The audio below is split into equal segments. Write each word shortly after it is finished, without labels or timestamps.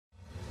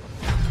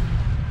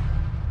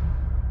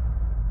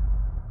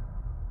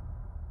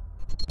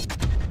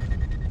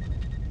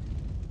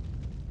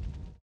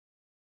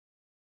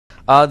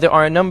There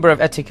are a number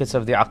of etiquettes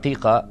of the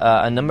aqiqah,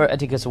 a number of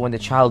etiquettes of when the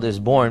child is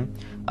born.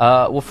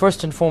 Well,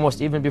 first and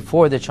foremost, even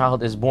before the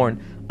child is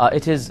born,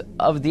 it is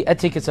of the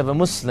etiquettes of a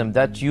Muslim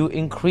that you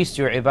increase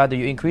your ibadah,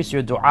 you increase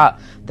your dua,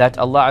 that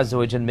Allah Azza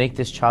wa Jal make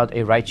this child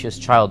a righteous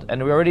child.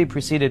 And we already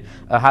preceded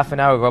half an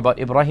hour ago about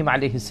Ibrahim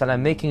alayhi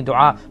salam making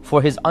dua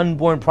for his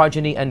unborn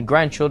progeny and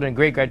grandchildren,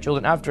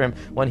 great-grandchildren after him,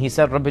 when he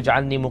said, Rabbi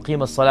ja'alni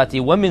muqima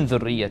salati wa min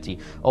dhurriyati.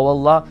 Oh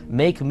Allah,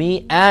 make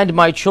me and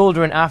my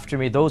children after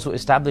me those who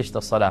establish the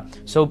salah.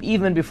 So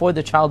even before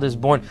the child is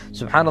born,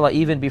 subhanAllah,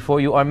 even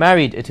before you are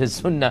married, it is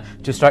sunnah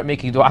to start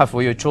making dua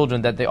for your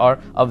children that they are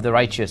of the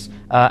righteous.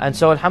 And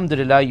so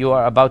alhamdulillah, you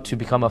are about to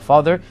become a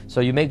father,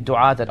 so you make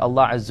dua that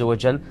Allah Azza wa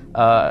Jal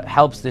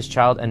helps this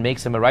child and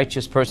makes him a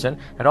righteous person.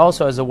 And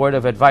also, as a word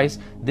of advice,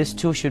 this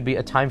too should be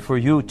a time for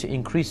you to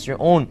increase your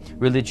own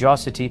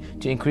religiosity,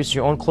 to increase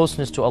your own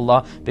closeness to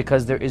Allah,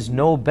 because there is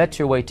no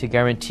better way to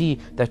guarantee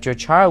that your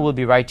child will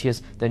be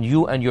righteous than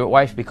you and your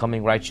wife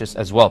becoming righteous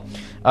as well.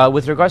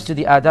 With regards to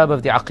the adab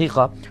of the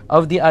aqiqah,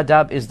 of the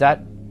adab is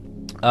that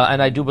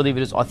and I do believe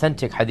it is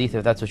authentic hadith,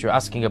 if that's what you're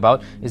asking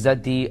about, is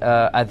that the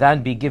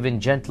adhan be given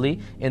gently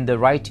in the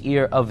right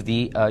ear of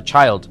the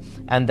child,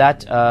 and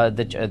that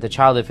the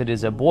child, if it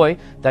is a boy,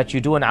 that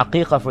you do an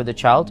aqiqah for the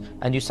child,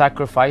 and you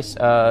sacrifice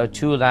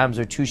 2 lambs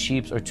or 2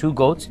 sheep or 2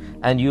 goats,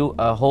 and you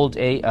hold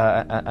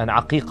an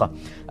aqiqah.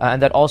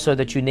 And that also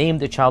that you name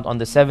the child on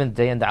the 7th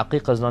day, and the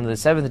aqiqah is on the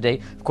 7th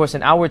day. Of course,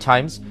 on our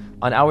times,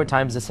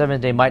 the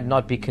 7th day might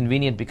not be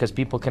convenient because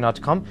people cannot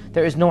come.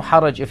 There is no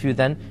haraj if you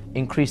then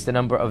increase the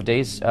number of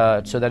days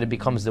so that it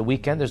becomes the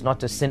weekend. There's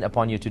not a sin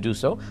upon you to do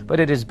so,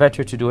 but it is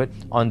better to do it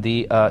on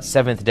the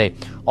 7th day.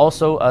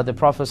 Also, the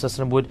Prophet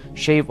ﷺ would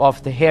shave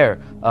off the hair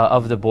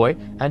of the boy,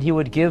 and he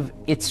would give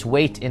its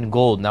weight in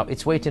gold. Now,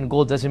 its weight in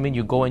gold doesn't mean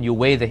you go and you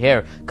weigh the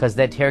hair, because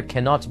that hair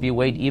cannot be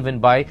weighed even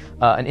by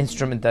an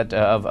instrument that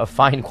of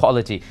fine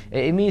quality.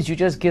 It means you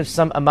just give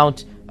some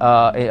amount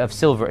of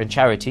silver in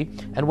charity.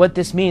 And what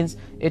this means,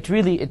 it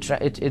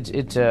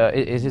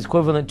is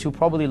equivalent to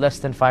probably less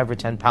than 5 or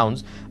 10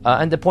 pounds.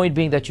 And the point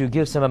being that you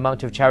give some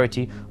amount of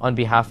charity on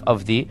behalf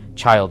of the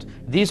child.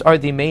 These are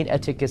the main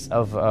etiquettes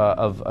of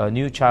a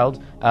new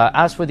child.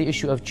 As for the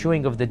issue of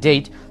chewing of the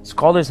date,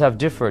 scholars have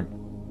differed.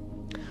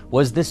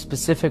 Was this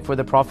specific for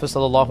the Prophet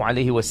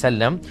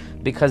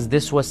ﷺ? Because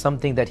this was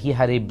something that he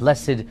had a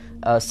blessed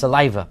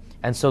saliva,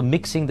 and so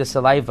mixing the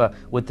saliva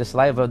with the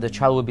saliva of the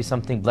child would be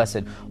something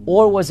blessed.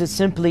 Or was it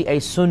simply a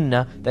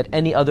sunnah that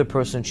any other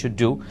person should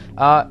do?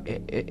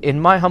 In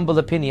my humble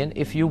opinion,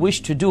 if you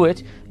wish to do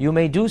it, you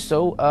may do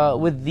so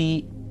with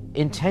the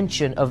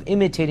intention of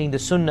imitating the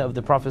sunnah of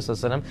the Prophet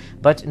ﷺ,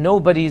 but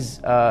nobody's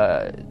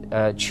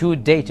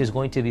chewed date is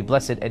going to be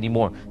blessed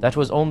anymore. That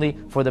was only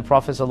for the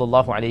Prophet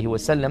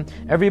ﷺ.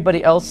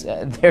 Everybody else,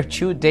 their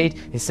chewed date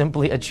is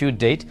simply a chewed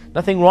date.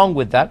 Nothing wrong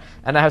with that.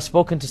 And I have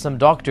spoken to some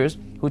doctors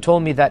who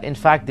told me that in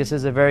fact this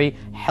is a very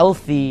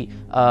healthy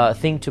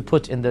thing to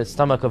put in the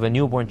stomach of a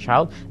newborn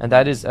child, and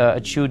that is a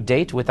chewed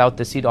date without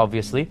the seed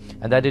obviously,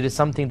 and that it is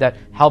something that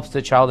helps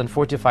the child and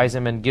fortifies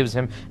him and gives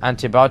him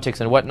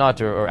antibiotics and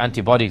whatnot, or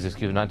antibodies,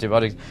 excuse me, not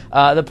antibiotics.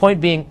 The point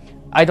being,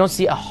 I don't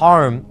see a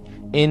harm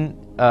in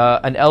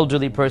an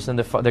elderly person,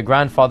 the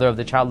grandfather of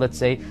the child, let's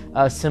say,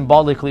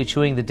 symbolically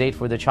chewing the date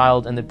for the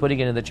child and then putting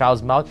it in the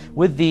child's mouth,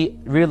 with the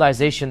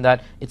realization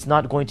that it's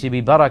not going to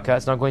be barakah,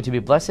 it's not going to be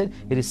blessed,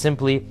 it is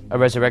simply a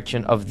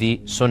resurrection of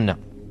the sunnah.